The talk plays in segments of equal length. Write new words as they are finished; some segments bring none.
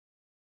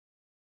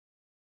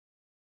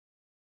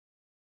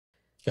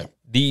Okay.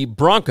 The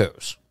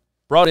Broncos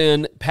brought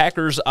in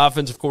Packers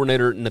offensive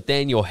coordinator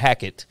Nathaniel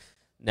Hackett.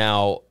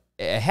 Now,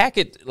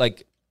 Hackett,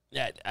 like,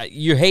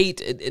 you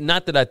hate,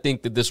 not that I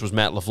think that this was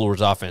Matt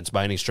LaFleur's offense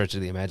by any stretch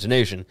of the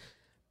imagination,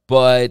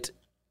 but,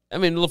 I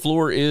mean,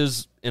 LaFleur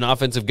is an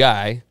offensive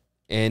guy,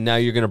 and now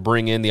you're going to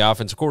bring in the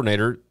offensive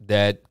coordinator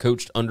that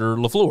coached under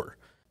LaFleur.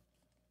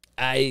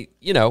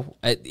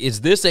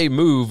 Is this a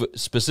move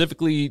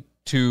specifically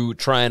to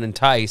try and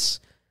entice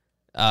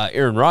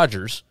Aaron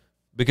Rodgers?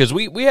 Because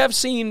we have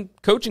seen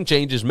coaching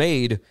changes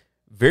made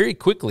very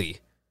quickly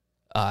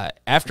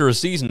after a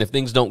season if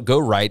things don't go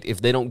right,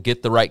 if they don't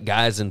get the right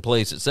guys in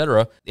place,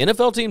 etc.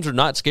 NFL teams are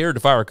not scared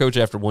to fire a coach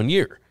after 1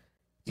 year.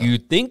 Do you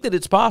think that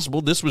it's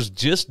possible this was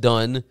just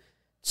done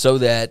so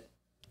that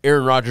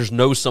Aaron Rodgers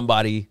knows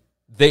somebody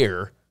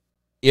there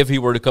if he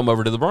were to come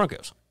over to the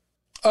Broncos?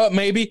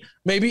 Maybe,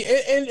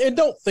 and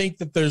don't think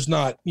that there's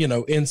not,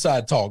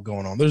 inside talk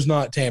going on. There's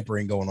not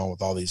tampering going on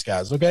with all these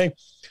guys, okay?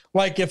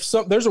 Like if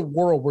there's a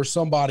world where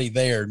somebody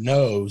there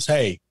knows,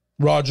 hey,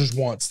 Rodgers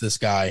wants this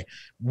guy.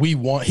 He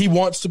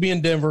wants to be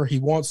in Denver. He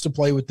wants to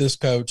play with this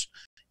coach.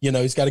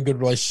 He's got a good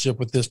relationship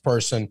with this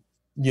person.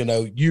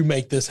 You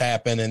make this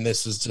happen, and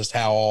this is just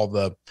how all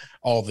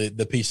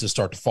the pieces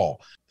start to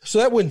fall. So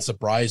that wouldn't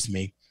surprise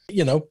me.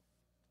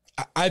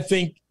 I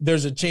think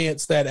there's a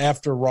chance that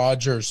after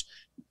Rodgers,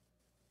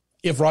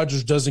 if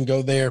Rodgers doesn't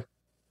go there,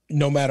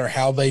 no matter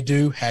how they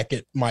do,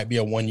 Hackett might be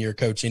a one-year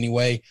coach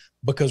anyway,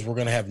 because we're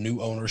going to have new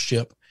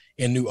ownership,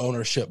 and new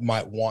ownership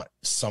might want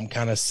some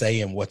kind of say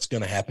in what's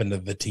going to happen to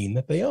the team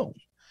that they own.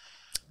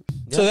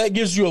 Yeah. So that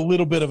gives you a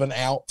little bit of an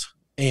out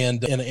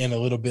and a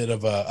little bit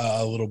of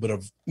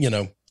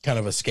kind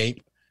of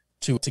escape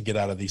to get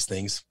out of these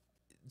things.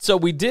 So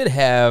we did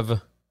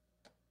have,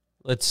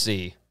 let's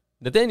see,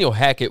 Nathaniel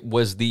Hackett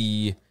was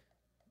the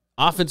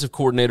offensive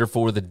coordinator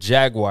for the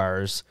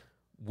Jaguars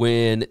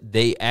when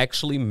they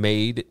actually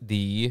made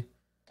the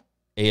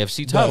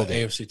AFC title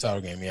game. AFC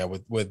title game, yeah,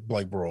 with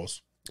Blake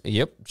Bortles.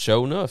 Yep,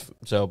 sure enough.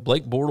 So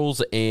Blake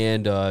Bortles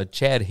and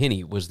Chad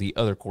Henne was the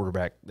other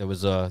quarterback that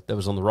was on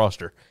the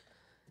roster.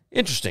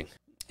 Interesting.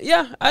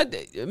 Yeah, I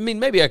mean,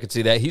 maybe I could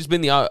see that. He's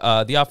been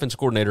the offensive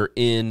coordinator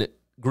in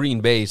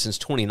Green Bay since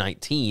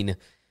 2019.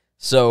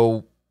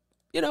 So,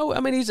 I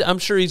mean, I'm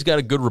sure he's got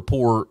a good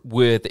rapport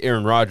with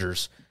Aaron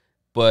Rodgers.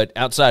 But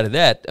outside of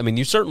that, I mean,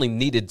 you certainly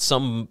needed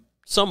some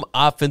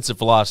offensive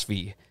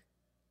philosophy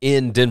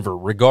in Denver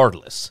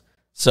regardless.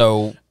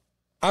 So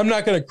I'm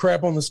not going to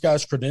crap on this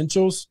guy's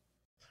credentials,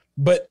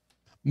 but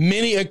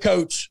many a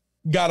coach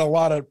got a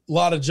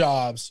lot of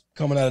jobs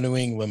coming out of New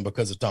England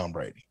because of Tom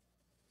Brady.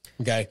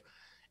 Okay.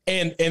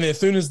 And as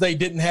soon as they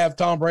didn't have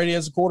Tom Brady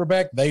as a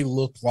quarterback, they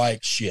looked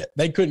like shit.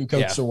 They couldn't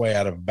coach their way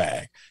out of a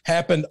bag.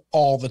 Happened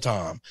all the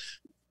time.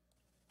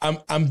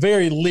 I'm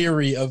very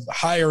leery of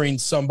hiring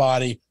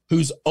somebody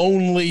whose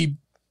only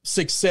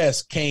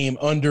success came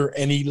under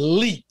an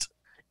elite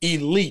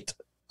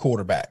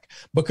quarterback,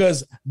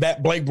 because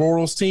that Blake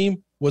Bortles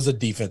team was a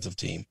defensive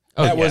team.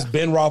 That was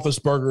Ben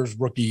Roethlisberger's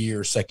rookie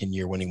year, second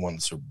year when he won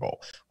the Super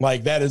Bowl.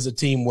 Like, that is a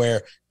team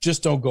where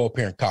just don't go up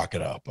here and cock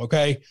it up,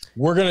 okay?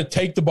 We're going to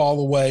take the ball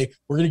away.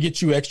 We're going to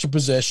get you extra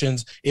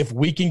possessions. If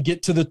we can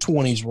get to the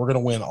 20s, we're going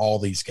to win all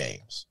these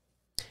games.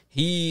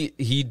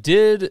 He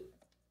did,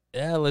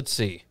 let's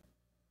see.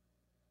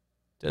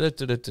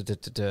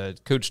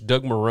 Coach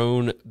Doug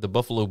Marrone, the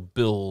Buffalo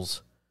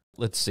Bills.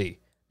 Let's see.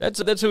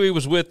 That's who he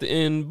was with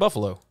in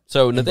Buffalo.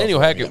 So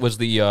Nathaniel Hackett was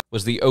the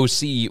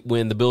OC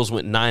when the Bills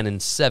went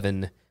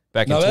 9-7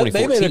 back in 2014.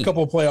 They made a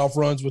couple of playoff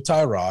runs with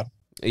ARod.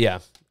 Yeah.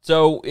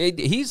 So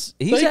he's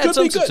had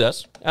some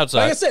success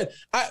outside. Like I said,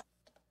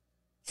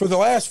 for the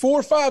last 4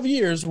 or 5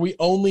 years, we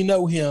only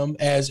know him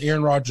as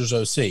Aaron Rodgers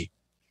OC.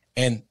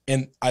 And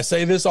I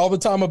say this all the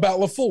time about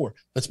LaFleur.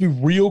 Let's be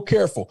real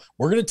careful.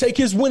 We're going to take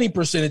his winning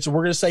percentage, and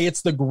we're going to say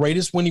it's the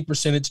greatest winning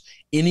percentage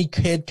any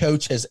head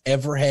coach has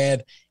ever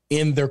had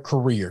in their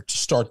career to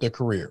start their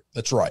career.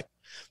 That's right.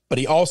 But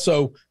he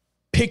also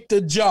picked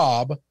a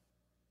job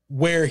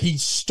where he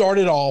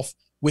started off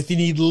with an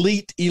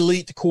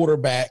elite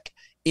quarterback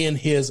in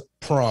his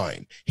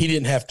prime. He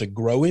didn't have to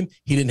grow him.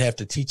 He didn't have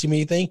to teach him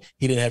anything.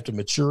 He didn't have to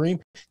mature him.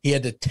 He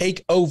had to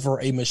take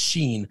over a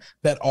machine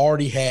that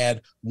already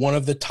had one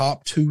of the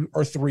top 2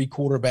 or 3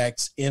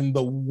 quarterbacks in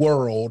the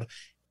world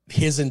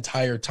his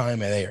entire time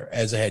there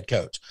as a head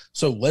coach.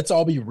 So let's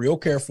all be real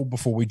careful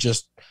before we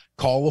just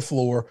call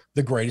LaFleur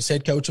the greatest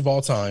head coach of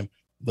all time.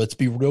 Let's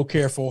be real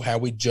careful how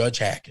we judge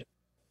Hackett.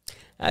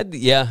 I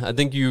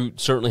think you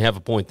certainly have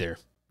a point there.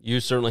 You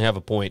certainly have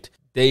a point.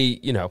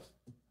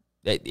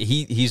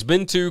 He's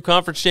been to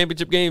conference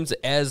championship games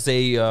as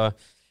an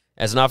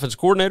offensive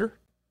coordinator.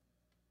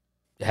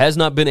 Has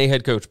not been a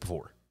head coach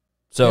before.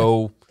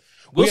 So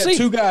we'll see. We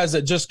got 2 guys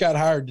that just got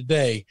hired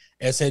today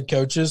as head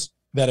coaches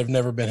that have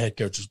never been head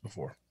coaches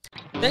before.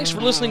 Thanks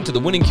for listening to the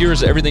Winning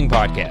Cures Everything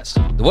podcast.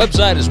 The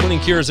website is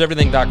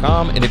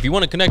winningcureseverything.com, and if you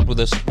want to connect with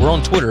us, we're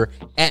on Twitter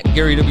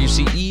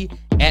 @GaryWCE,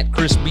 at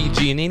Chris B.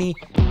 Giannini,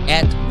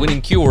 at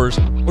Winning Cures,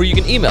 or you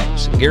can email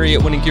us, Gary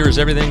at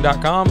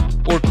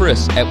winningcureseverything.com or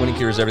Chris at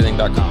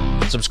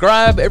winningcureseverything.com.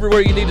 Subscribe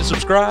everywhere you need to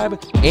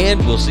subscribe,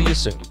 and we'll see you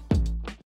soon.